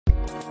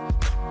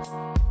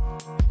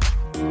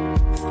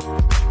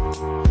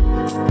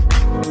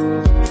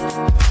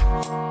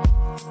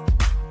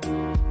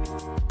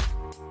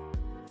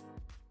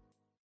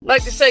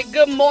Like to say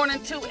good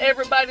morning to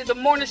everybody. The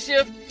morning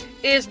shift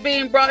is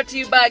being brought to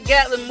you by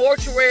Gatlin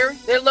Mortuary.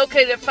 They're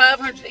located at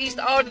 500 East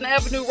Alden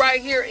Avenue right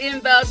here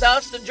in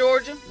Valdosta,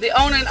 Georgia. The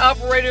owner and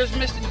operator is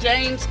Mr.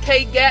 James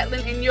K.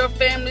 Gatlin. In your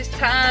family's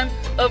time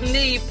of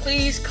need,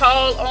 please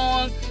call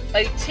on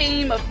a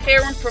team of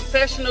caring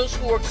professionals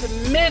who are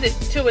committed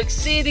to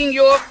exceeding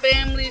your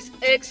family's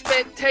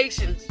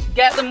expectations.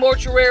 Gatlin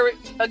Mortuary,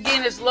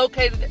 again, is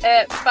located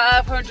at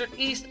 500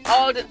 East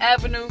Alden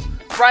Avenue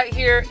right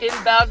here in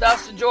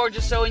Valdosta,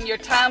 Georgia. So in your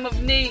time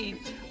of need,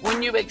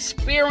 when you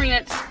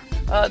experience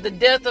the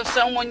death of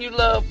someone you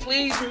love,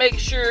 please make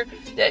sure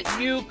that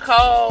you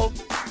call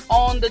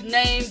on the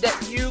name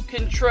that you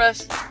can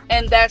trust,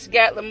 and that's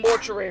Gatlin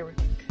Mortuary.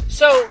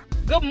 So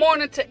good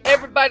morning to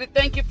everybody.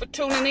 Thank you for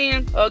tuning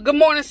in. Good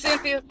morning,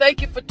 Cynthia.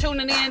 Thank you for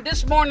tuning in.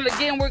 This morning,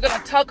 again, we're going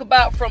to talk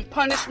about from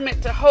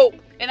punishment to hope.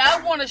 And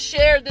I want to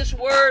share this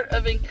word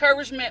of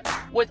encouragement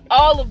with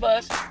all of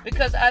us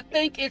because I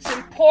think it's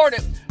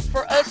important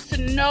for us to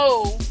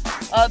know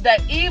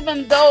that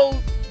even though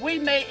we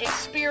may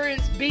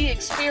be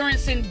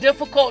experiencing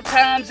difficult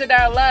times in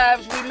our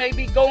lives, we may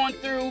be going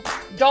through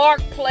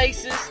dark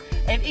places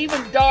and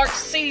even dark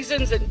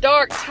seasons and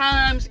dark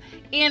times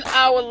in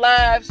our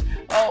lives,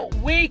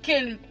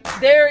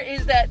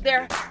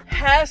 there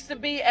has to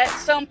be at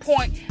some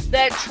point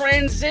that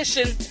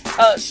transition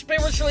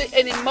spiritually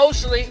and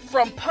emotionally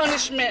from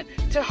punishment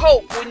to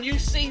hope. When you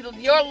see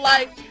your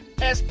life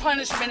as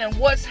punishment and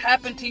what's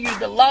happened to you,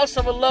 the loss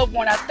of a loved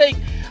one, I think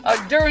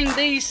during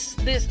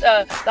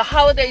the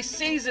holiday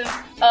season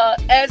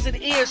as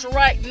it is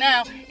right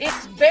now,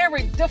 it's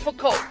very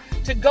difficult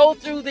to go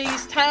through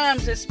these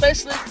times,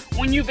 especially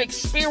when you've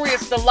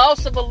experienced the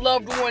loss of a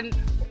loved one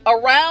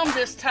around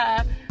this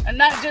time, and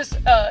not just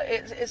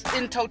it's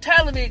in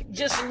totality,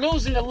 just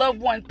losing a loved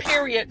one,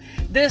 period.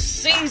 This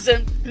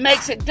season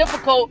makes it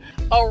difficult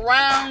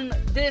around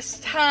this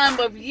time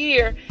of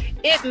year.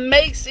 It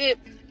makes it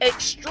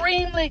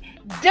extremely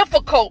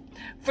difficult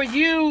for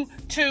you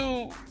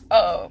to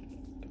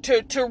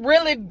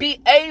really be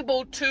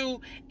able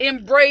to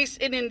embrace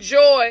and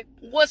enjoy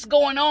what's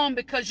going on,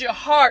 because your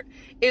heart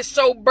is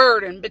so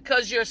burdened,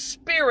 because your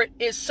spirit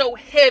is so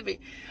heavy,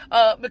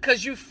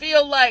 because you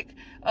feel like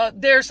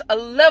there's a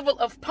level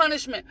of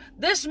punishment.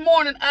 This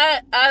morning,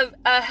 I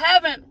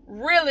haven't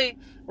really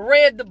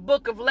read the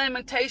book of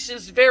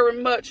Lamentations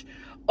very much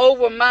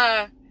over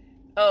my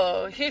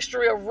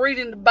history of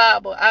reading the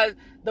Bible.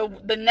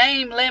 The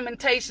name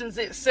Lamentations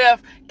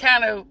itself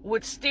kind of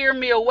would steer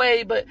me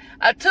away, but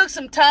I took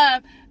some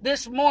time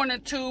this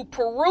morning to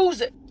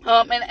peruse it.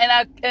 And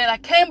I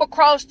came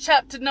across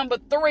chapter number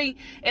 3,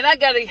 and I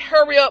got to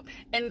hurry up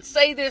and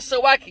say this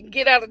so I can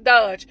get out of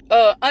Dodge.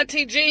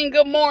 Auntie Jean,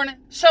 good morning.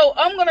 So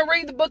I'm going to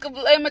read the book of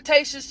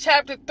Lamentations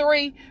chapter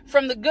 3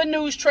 from the Good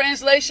News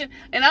Translation,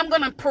 and I'm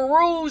going to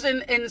peruse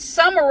and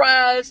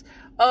summarize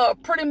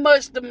pretty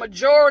much the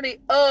majority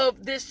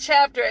of this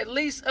chapter, at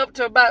least up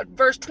to about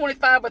verse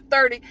 25 or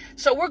 30.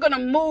 So we're going to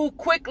move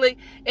quickly,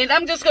 and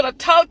I'm just going to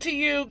talk to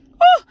you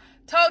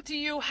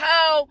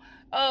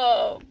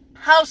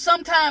how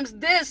sometimes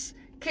this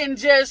can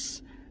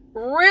just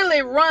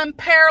really run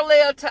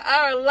parallel to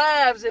our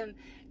lives.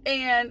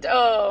 And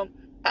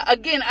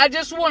again, I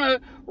just want to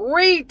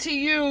read to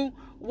you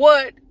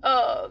what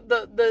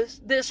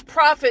this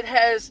prophet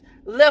has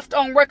left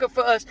on record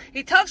for us.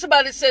 He talks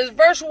about, it says,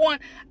 verse 1,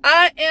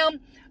 I am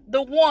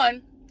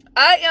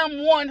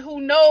one who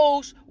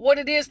knows what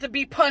it is to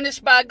be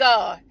punished by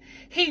God.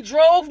 He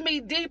drove me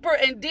deeper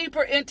and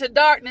deeper into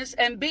darkness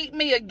and beat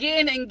me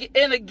again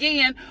and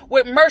again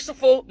with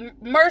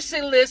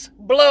merciless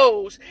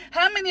blows.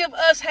 How many of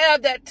us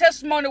have that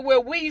testimony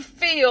where we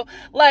feel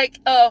like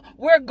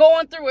we're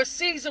going through a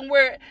season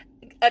where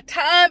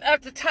time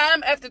after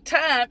time after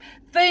time,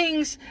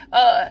 things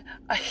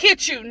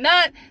hit you,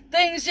 not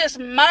things just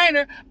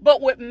minor,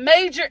 but with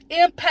major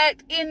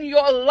impact in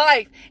your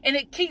life, and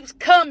it keeps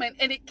coming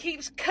and it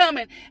keeps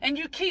coming, and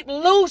you keep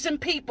losing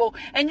people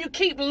and you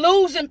keep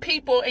losing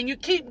people, and you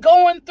keep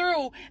going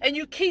through and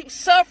you keep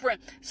suffering.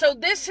 So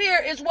this here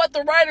is what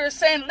the writer is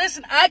saying.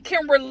 Listen, I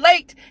can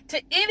relate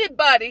to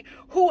anybody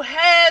who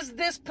has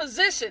this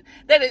position,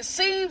 that it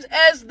seems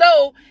as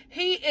though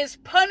he is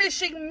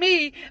punishing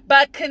me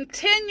by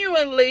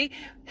continually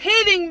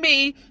hitting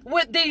me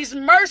with these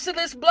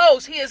merciless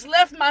blows. He has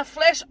left my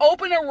flesh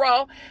open and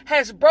raw,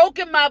 has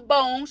broken my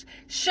bones,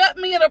 shut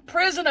me in a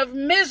prison of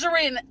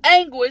misery and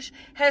anguish,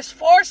 has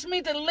forced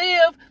me to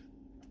live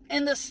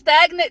in the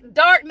stagnant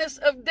darkness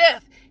of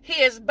death.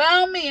 He has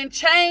bound me in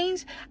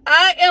chains.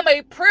 I am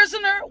a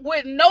prisoner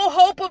with no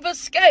hope of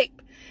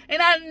escape.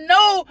 And I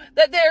know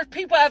that there's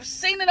people, I've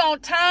seen it on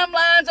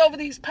timelines over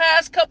these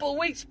past couple of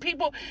weeks.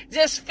 People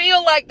just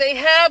feel like they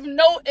have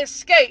no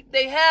escape.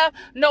 They have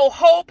no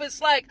hope.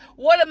 It's like,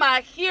 what am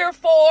I here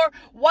for?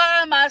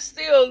 Why am I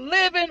still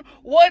living?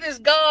 What is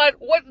God?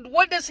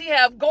 What does he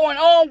have going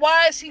on?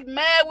 Why is he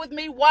mad with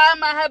me? Why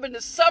am I having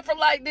to suffer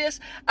like this?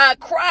 I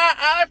cry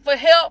out for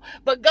help,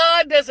 but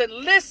God doesn't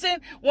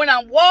listen. When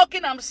I'm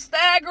walking, I'm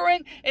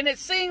staggering, and it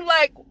seems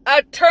like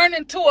I turn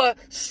into a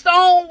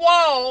stone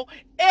wall.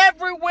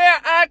 Everywhere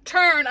I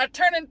turn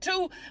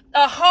into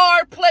a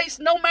hard place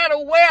no matter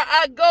where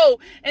I go.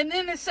 And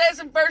then it says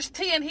in verse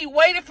 10, he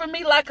waited for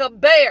me like a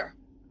bear,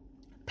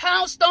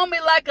 pounced on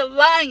me like a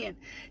lion,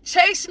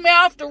 chased me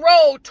off the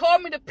road, tore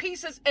me to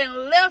pieces and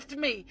left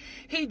me.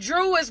 He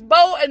drew his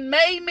bow and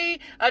made me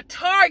a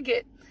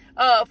target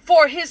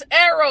for his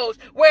arrows,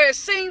 where it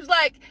seems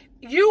like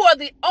you are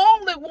the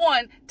only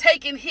one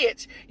taking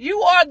hits.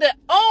 You are the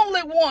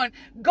only one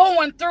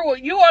going through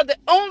it. You are the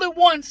only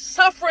one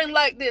suffering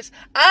like this.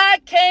 I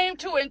came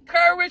to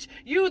encourage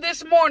you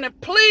this morning.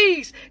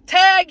 Please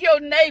tag your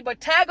neighbor.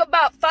 Tag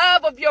about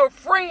 5 of your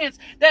friends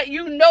that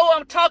you know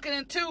I'm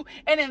talking to,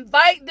 and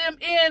invite them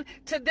in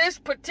to this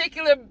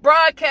particular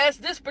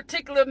broadcast, this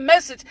particular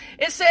message.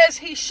 It says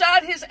he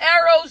shot his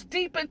arrows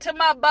deep into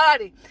my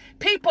body.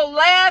 People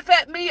laugh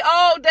at me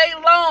all day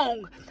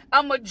long.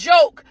 I'm a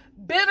joke.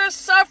 Bitter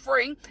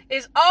suffering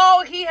is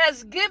all he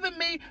has given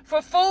me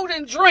for food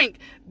and drink.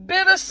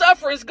 Bitter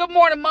sufferings, good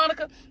morning,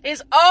 Monica,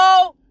 is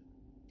all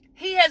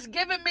he has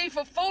given me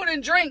for food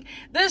and drink.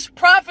 This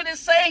prophet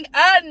is saying,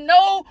 I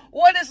know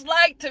what it's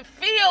like to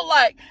feel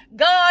like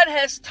God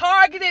has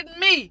targeted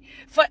me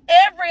for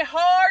every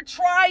hard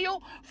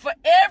trial, for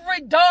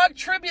every dark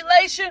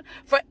tribulation,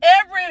 for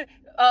every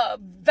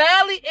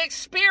valley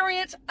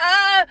experience.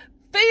 I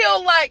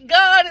feel like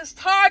God is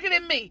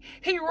targeting me.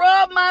 He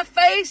rubbed my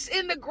face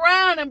in the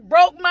ground and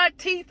broke my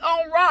teeth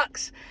on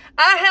rocks.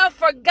 I have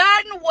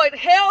forgotten what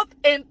health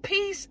and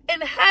peace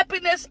and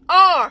happiness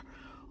are.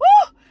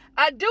 Woo!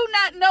 I do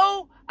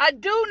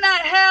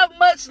not have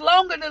much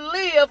longer to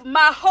live.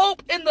 My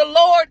hope in the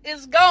Lord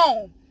is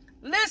gone.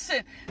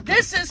 Listen,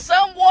 this is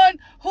someone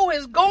who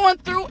is going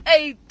through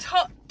a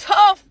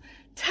tough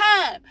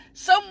time.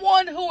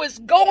 Someone who is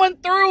going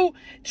through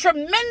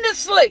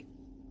tremendously.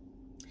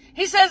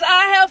 He says,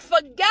 I have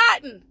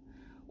forgotten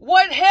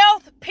what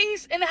health,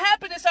 peace, and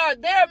happiness are.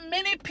 There are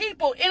many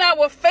people in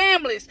our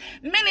families,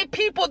 many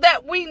people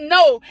that we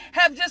know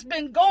have just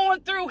been going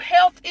through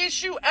health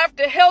issue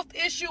after health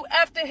issue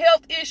after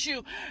health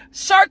issue,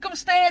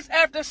 circumstance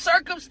after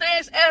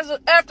circumstance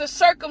after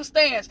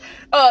circumstance,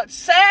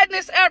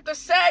 sadness after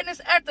sadness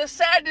after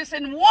sadness,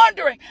 and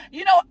wondering,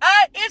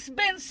 it's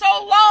been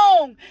so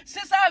long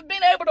since I've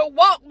been able to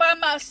walk by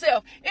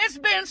myself. It's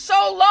been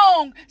so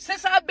long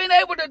since I've been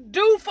able to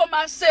do for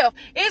myself.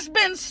 It's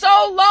been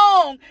so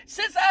long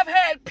since I've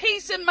had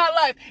peace in my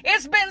life.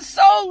 It's been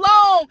so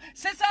long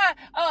since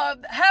I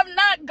have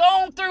not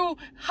gone through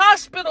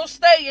hospital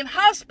stay and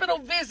hospital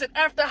visit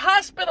after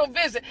hospital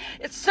visit.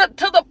 It's to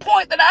the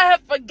point that I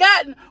have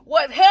forgotten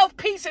what health,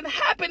 peace, and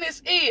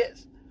happiness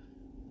is.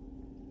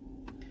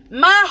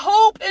 My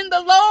hope in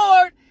the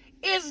Lord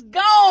is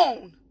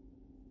gone.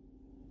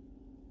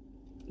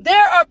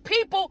 There are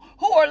people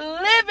who are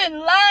living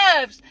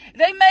lives.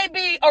 They may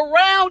be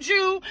around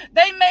you.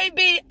 They may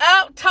be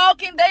out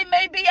talking. They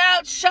may be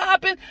out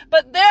shopping.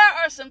 But there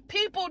are some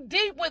people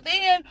deep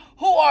within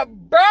who are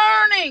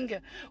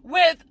burning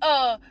with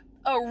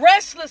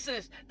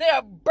restlessness. They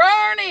are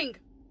burning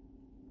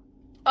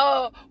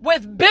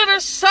with bitter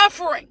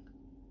suffering.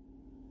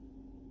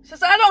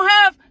 Says, I don't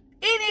have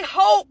any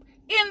hope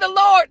in the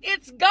Lord.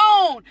 It's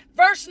gone.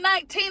 Verse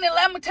 19 in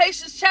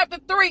Lamentations chapter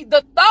 3,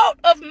 the thought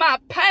of my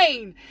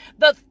pain,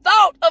 the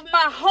thought of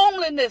my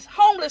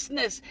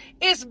homelessness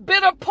is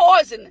bitter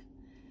poison.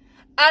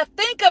 I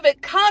think of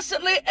it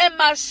constantly and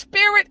my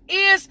spirit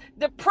is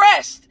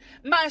depressed.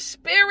 My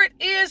spirit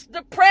is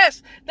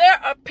depressed.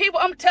 There are people,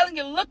 I'm telling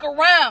you, look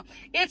around.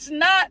 It's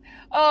not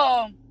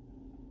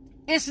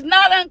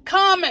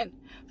uncommon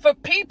for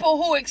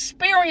people who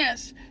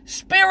experience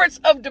spirits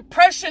of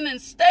depression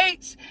and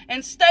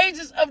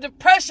stages of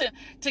depression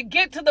to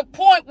get to the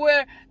point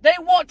where they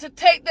want to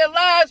take their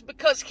lives,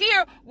 because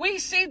here we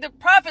see the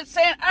prophet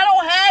saying, I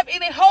don't have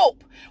any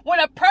hope. When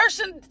a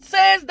person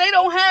says they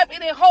don't have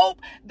any hope,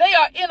 they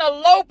are in a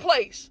low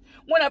place.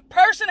 When a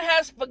person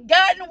has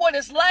forgotten what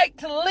it's like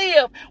to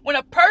live, when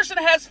a person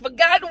has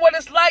forgotten what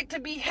it's like to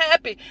be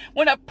happy,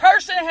 when a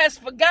person has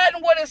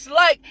forgotten what it's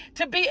like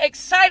to be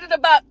excited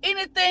about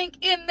anything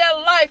in their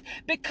life,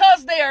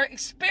 because they are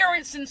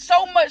experiencing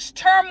so much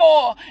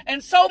turmoil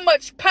and so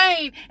much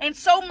pain and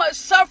so much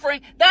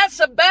suffering, that's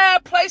a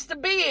bad place to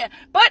be in.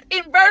 But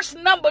in verse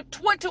number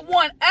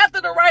 21,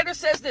 after the writer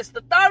says this,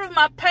 the thought of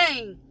my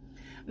pain,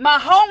 my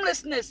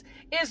homelessness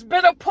is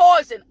bitter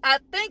poison. I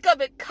think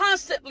of it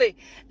constantly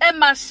and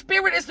my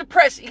spirit is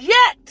depressed.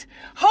 Yet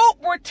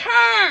hope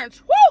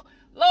returns. Woo!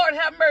 Lord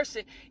have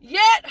mercy.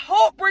 Yet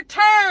hope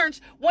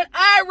returns when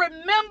I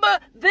remember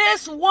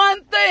this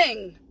one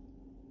thing.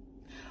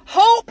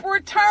 Hope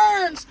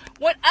returns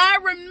when I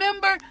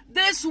remember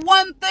this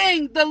one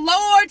thing. The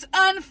Lord's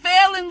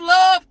unfailing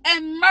love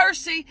and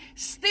mercy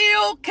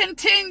still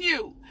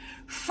continue.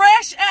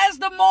 Fresh as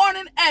the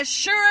morning, as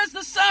sure as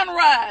the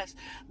sunrise.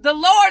 The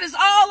Lord is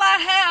all I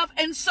have,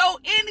 and so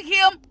in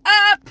him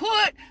I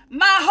put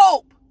my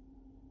hope.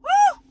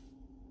 Woo!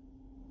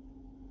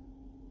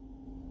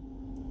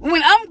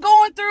 When I'm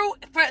going through,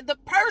 for the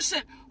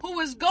person who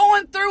is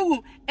going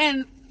through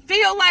and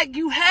feel like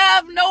you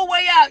have no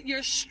way out,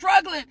 you're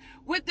struggling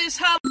with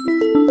this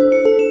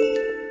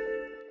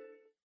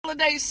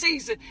holiday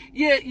season.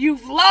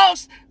 You've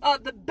lost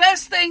the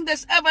best thing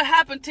that's ever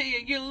happened to you.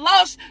 You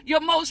lost your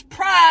most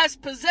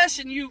prized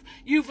possession.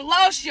 You've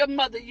lost your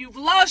mother. You've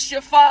lost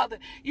your father.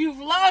 You've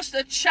lost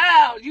a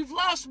child. You've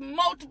lost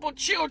multiple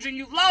children.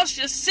 You've lost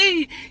your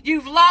seed.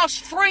 You've lost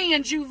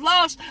friends. You've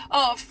lost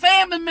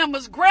family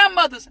members,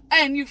 grandmothers,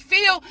 and you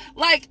feel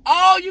like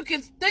all you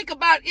can think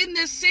about in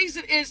this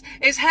season is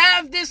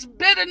have this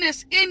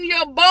bitterness in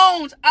your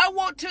bones. I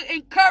want to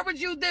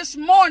encourage you this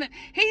morning.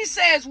 He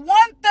says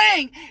one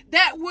thing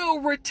that will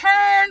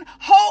return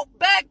hope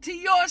back to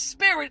your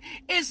spirit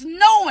is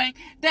knowing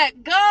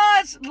that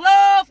God's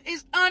love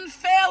is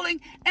unfailing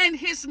and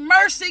his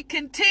mercy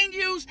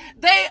continues.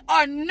 They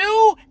are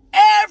new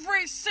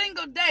every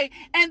single day,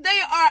 and they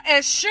are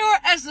as sure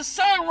as the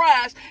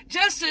sunrise.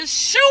 Just as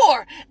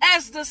sure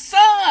as the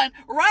sun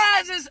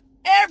rises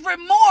every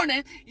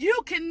morning, you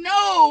can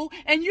know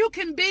and you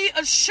can be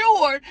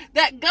assured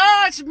that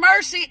God's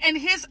mercy and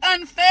his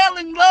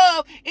unfailing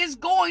love is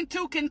going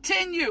to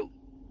continue.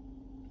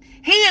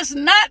 He is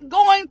not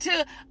going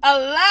to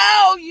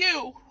allow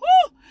you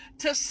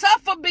to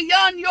suffer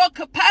beyond your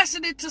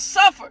capacity to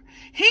suffer.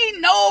 He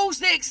knows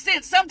the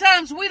extent.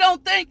 Sometimes we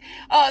don't think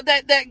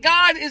that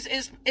God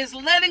is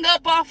letting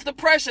up off the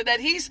pressure,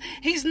 that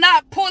he's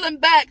not pulling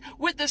back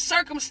with the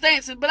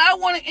circumstances. But I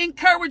want to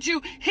encourage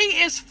you,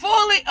 he is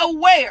fully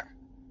aware.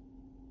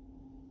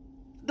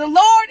 The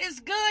Lord is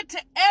good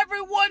to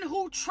everyone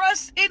who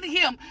trusts in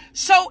him.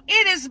 So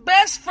it is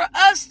best for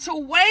us to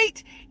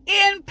wait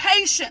in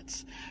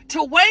patience,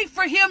 to wait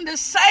for him to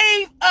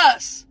save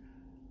us.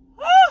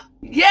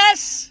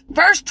 Yes.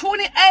 Verse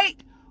 28,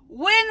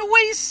 when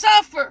we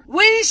suffer,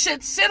 we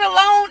should sit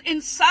alone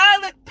in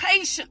silent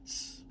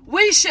patience.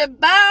 We should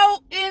bow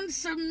in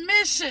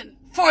submission,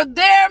 for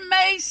there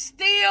may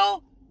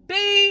still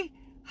be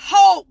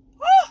hope.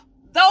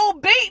 Though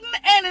beaten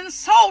and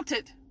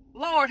insulted,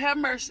 Lord have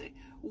mercy,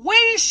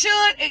 we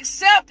should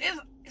accept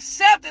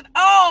it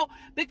all,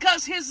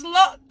 because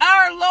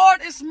our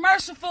Lord is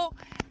merciful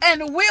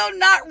and will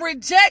not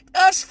reject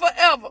us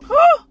forever.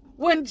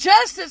 When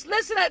justice,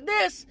 listen at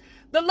this,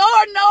 the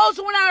Lord knows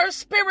when our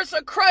spirits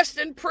are crushed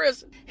in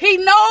prison. He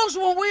knows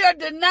when we are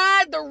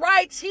denied the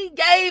rights he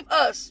gave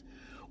us.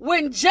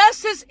 When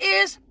justice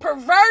is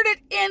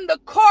perverted in the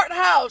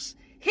courthouse,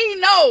 he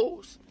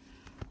knows.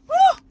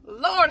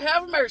 Lord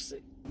have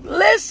mercy.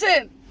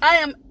 Listen,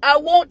 I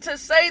want to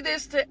say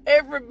this to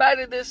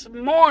everybody this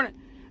morning.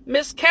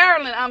 Miss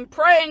Carolyn, I'm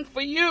praying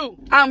for you.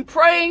 I'm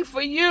praying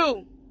for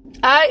you.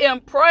 I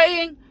am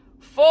praying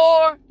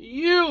for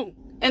you.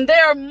 And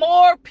there are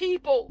more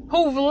people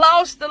who've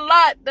lost a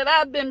lot that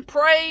I've been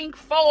praying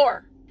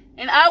for.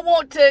 And I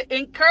want to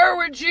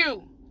encourage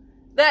you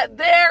that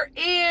there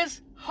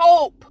is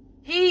hope.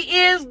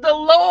 He is the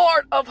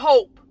Lord of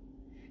hope.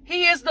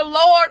 He is the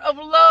Lord of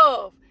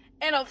love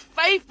and of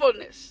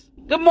faithfulness.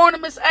 Good morning,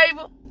 Miss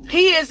Ava.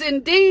 He is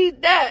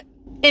indeed that.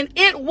 And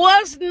it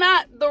was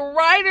not the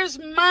writer's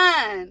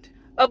mind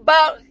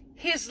about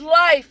his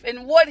life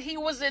and what he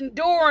was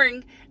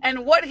enduring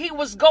and what he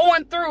was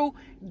going through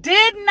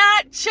did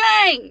not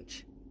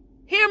change.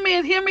 Hear me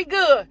and hear me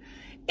good.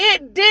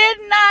 It did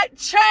not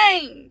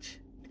change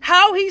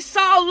how he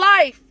saw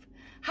life,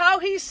 how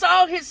he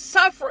saw his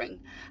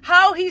suffering,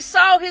 how he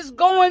saw his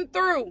going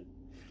through,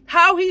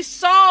 how he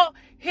saw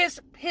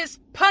his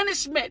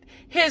punishment,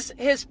 his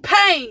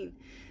pain.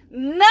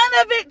 None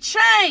of it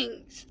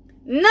changed.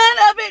 None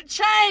of it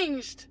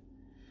changed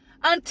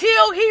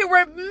until he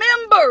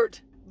remembered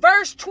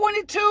verse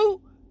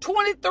 22,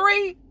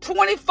 23,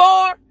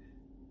 24,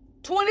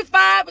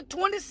 25, and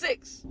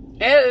 26.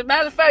 And as a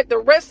matter of fact, the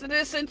rest of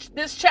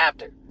this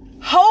chapter.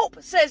 Hope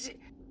says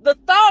the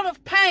thought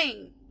of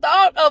pain,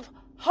 thought of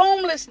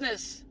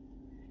homelessness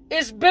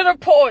is bitter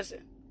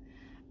poison.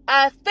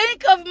 I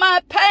think of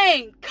my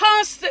pain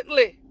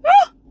constantly.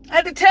 I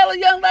had to tell a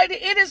young lady,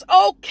 it is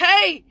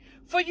okay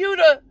for you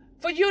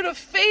to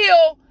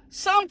feel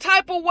some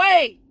type of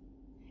way.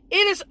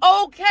 It is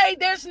okay.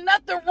 There's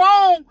nothing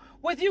wrong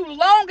with you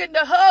longing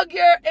to hug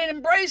and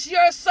embrace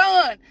your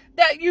son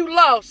that you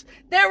lost.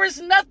 There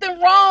is nothing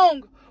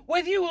wrong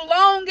with you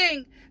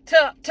longing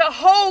to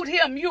hold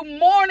him, you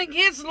mourning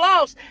his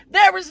loss.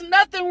 There is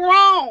nothing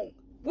wrong.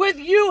 with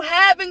you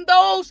having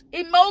those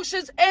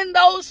emotions and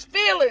those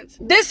feelings.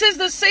 This is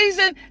the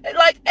season,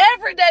 like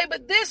every day,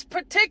 but this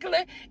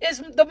particular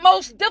is the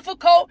most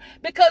difficult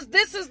because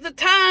this is the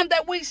time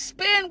that we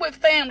spend with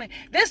family.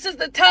 This is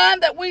the time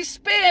that we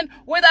spend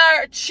with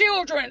our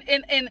children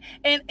and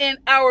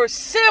our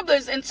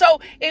siblings. And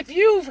so if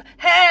you've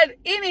had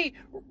any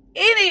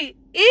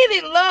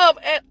love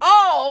at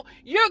all,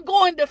 you're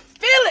going to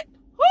feel it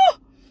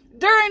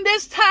during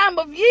this time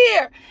of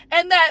year.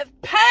 And that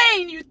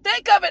pain, you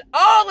think of it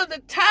all of the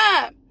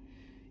time.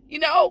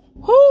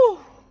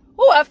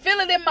 I feel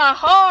it in my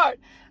heart.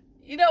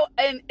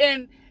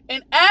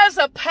 And as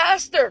a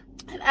pastor,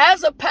 and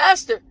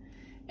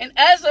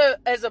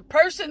as a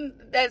person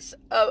that's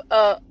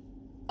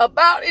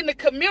about in the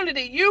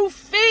community, you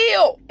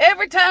feel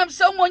every time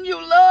someone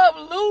you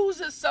love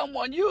loses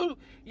someone, you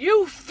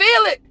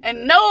feel it.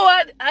 And no,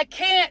 I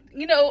can't,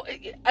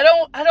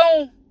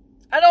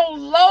 I don't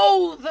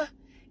loathe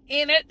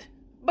in it,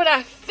 but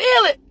I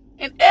feel it.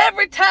 And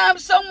every time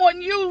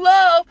someone you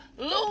love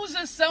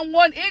loses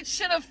someone, it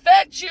should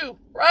affect you,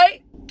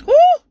 right? Woo!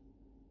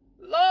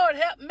 Lord,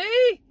 help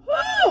me.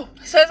 Woo!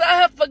 It says, I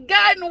have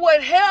forgotten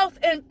what health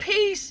and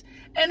peace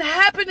and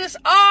happiness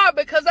are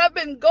because I've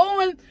been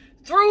going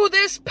through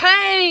this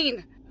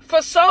pain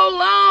for so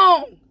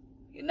long.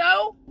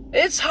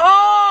 It's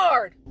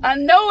hard. I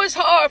know it's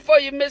hard for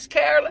you, Miss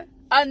Carolyn.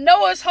 I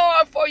know it's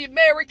hard for you,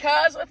 Mary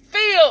Kaiser.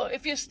 Phil,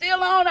 if you're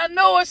still on, I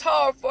know it's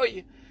hard for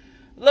you.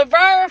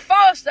 Laverne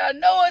Foster, I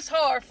know it's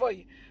hard for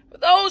you. For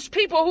those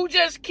people who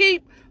just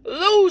keep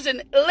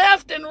losing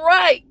left and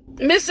right.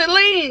 Miss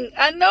Aline,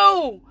 I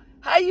know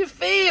how you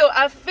feel.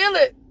 I feel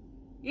it.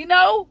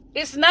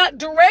 It's not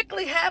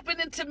directly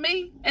happening to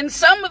me. And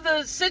some of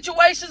the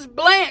situations,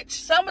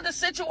 Blanche, some of the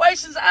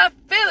situations I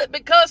feel it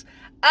because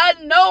I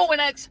know and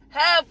I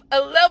have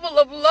a level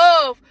of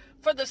love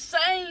for the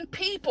same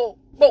people.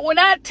 But when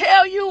I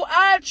tell you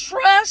I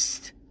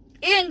trust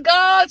in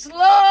God's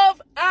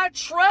love, I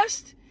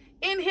trust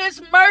in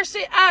his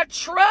mercy, I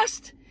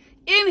trust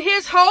in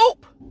his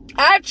hope,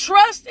 I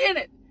trust in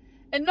it.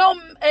 And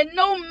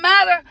no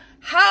matter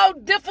how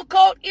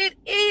difficult it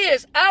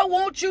is, I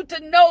want you to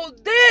know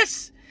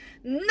this.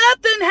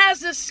 Nothing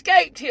has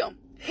escaped him.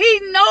 He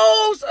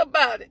knows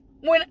about it.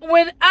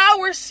 When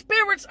our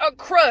spirits are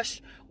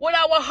crushed, when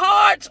our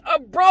hearts are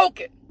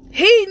broken,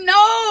 he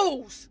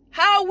knows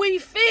how we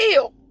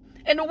feel.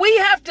 And we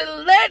have to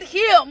let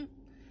him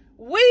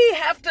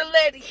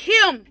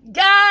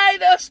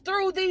guide us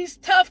through these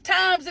tough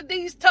times and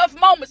these tough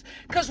moments,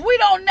 because we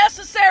don't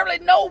necessarily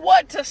know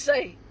what to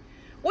say.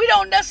 We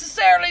don't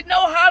necessarily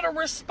know how to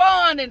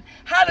respond and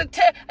how to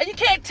tell. And you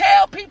can't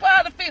tell people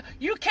how to feel.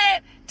 You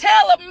can't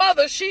tell a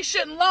mother she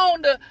shouldn't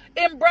long to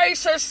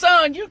embrace her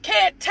son. You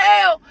can't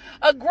tell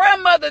a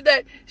grandmother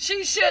that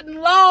she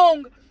shouldn't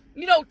long,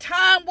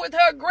 time with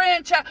her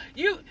grandchild.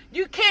 You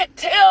can't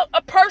tell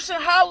a person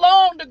how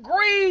long to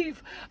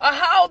grieve or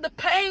how the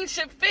pain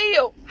should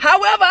feel.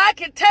 However, I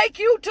can take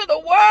you to the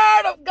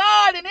Word of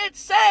God, and it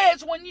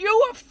says when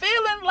you are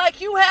feeling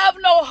like you have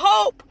no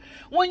hope,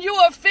 when you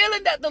are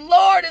feeling that the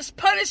Lord is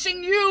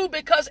punishing you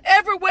because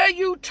everywhere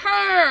you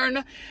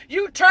turn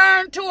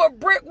to a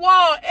brick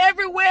wall.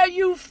 Everywhere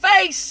you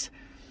face,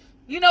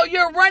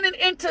 you're running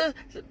into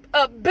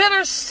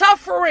bitter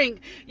suffering.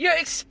 You're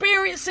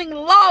experiencing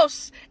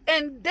loss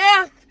and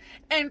death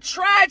and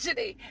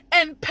tragedy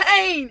and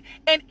pain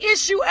and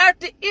issue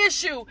after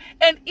issue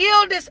and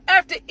illness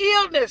after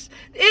illness.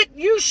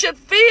 You should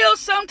feel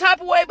some type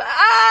of way, but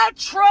I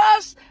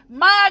trust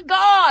my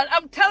God.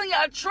 I'm telling you,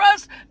 I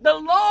trust the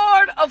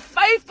Lord of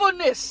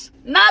faithfulness.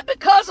 Not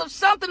because of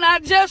something I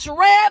just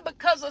read,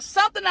 because of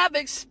something I've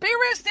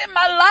experienced in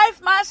my life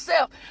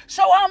myself.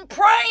 So I'm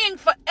praying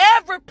for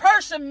every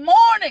person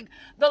mourning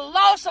the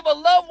loss of a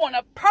loved one,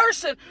 a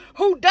person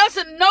who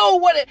doesn't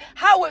know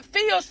how it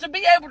feels to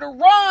be able to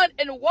run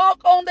and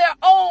walk on their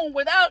own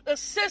without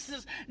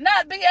assistance,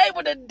 not be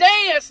able to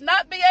dance,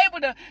 not be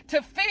able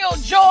to feel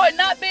joy,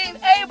 not being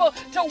able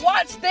to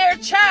watch their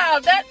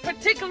child, that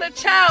particular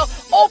child,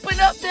 open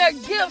up their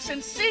gifts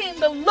and seeing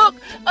the look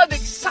of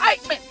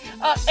excitement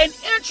and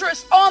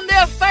interest on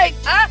their face.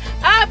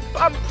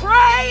 I'm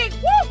praying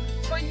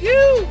for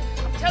you.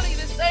 I'm telling you,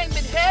 this thing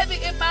been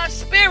heavy in my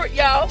spirit,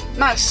 y'all.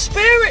 My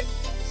spirit.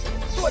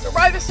 That's what the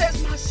writer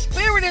says. My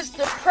spirit is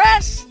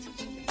depressed.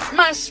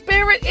 My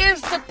spirit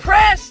is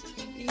depressed.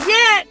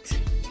 Yet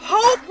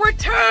hope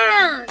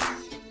returns.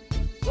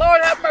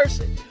 Lord have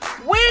mercy.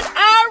 When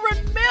I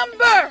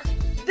remember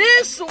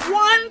this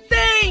one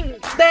thing,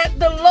 that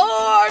the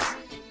Lord's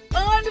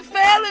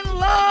unfailing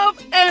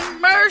love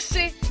and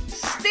mercy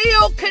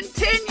still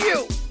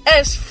continue,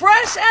 as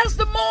fresh as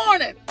the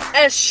morning,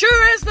 as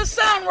sure as the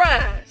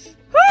sunrise.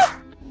 Woo!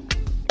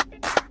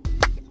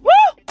 Woo!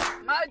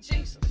 My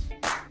Jesus.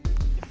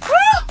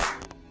 Woo!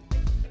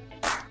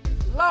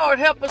 Lord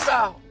help us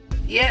all.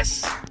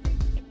 Yes.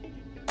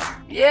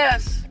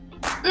 Yes.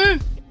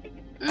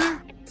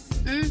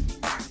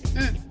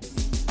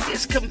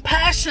 His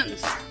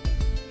compassions,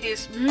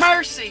 his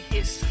mercy,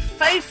 his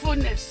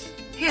faithfulness,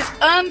 his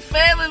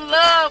unfailing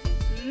love,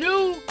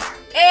 new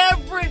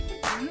every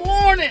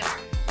morning.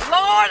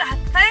 Lord, I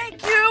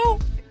thank you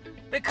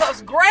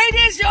because great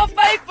is your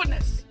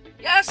faithfulness.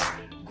 Yes,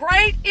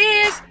 great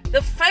is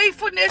the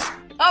faithfulness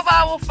of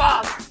our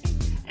Father.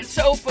 And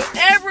so for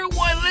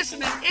everyone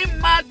listening in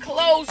my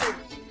closing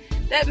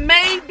that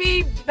may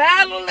be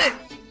battling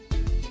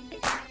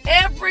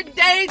every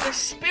day the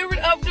spirit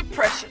of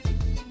depression,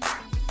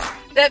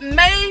 that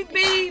may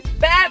be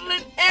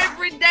battling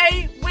every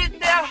day with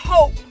their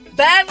hope,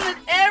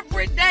 battling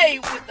every day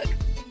with the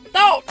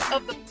thought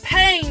of the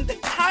pain, the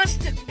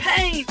constant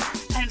pain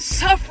and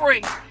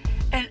suffering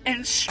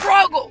and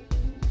struggle.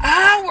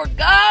 Our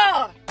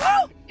God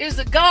is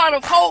the God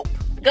of hope,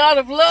 God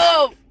of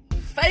love,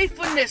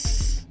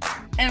 faithfulness,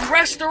 and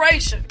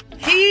restoration.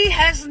 He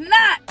has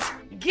not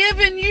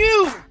given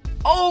you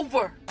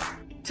over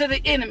to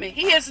the enemy.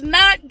 He has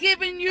not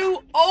given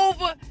you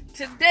over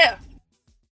to death.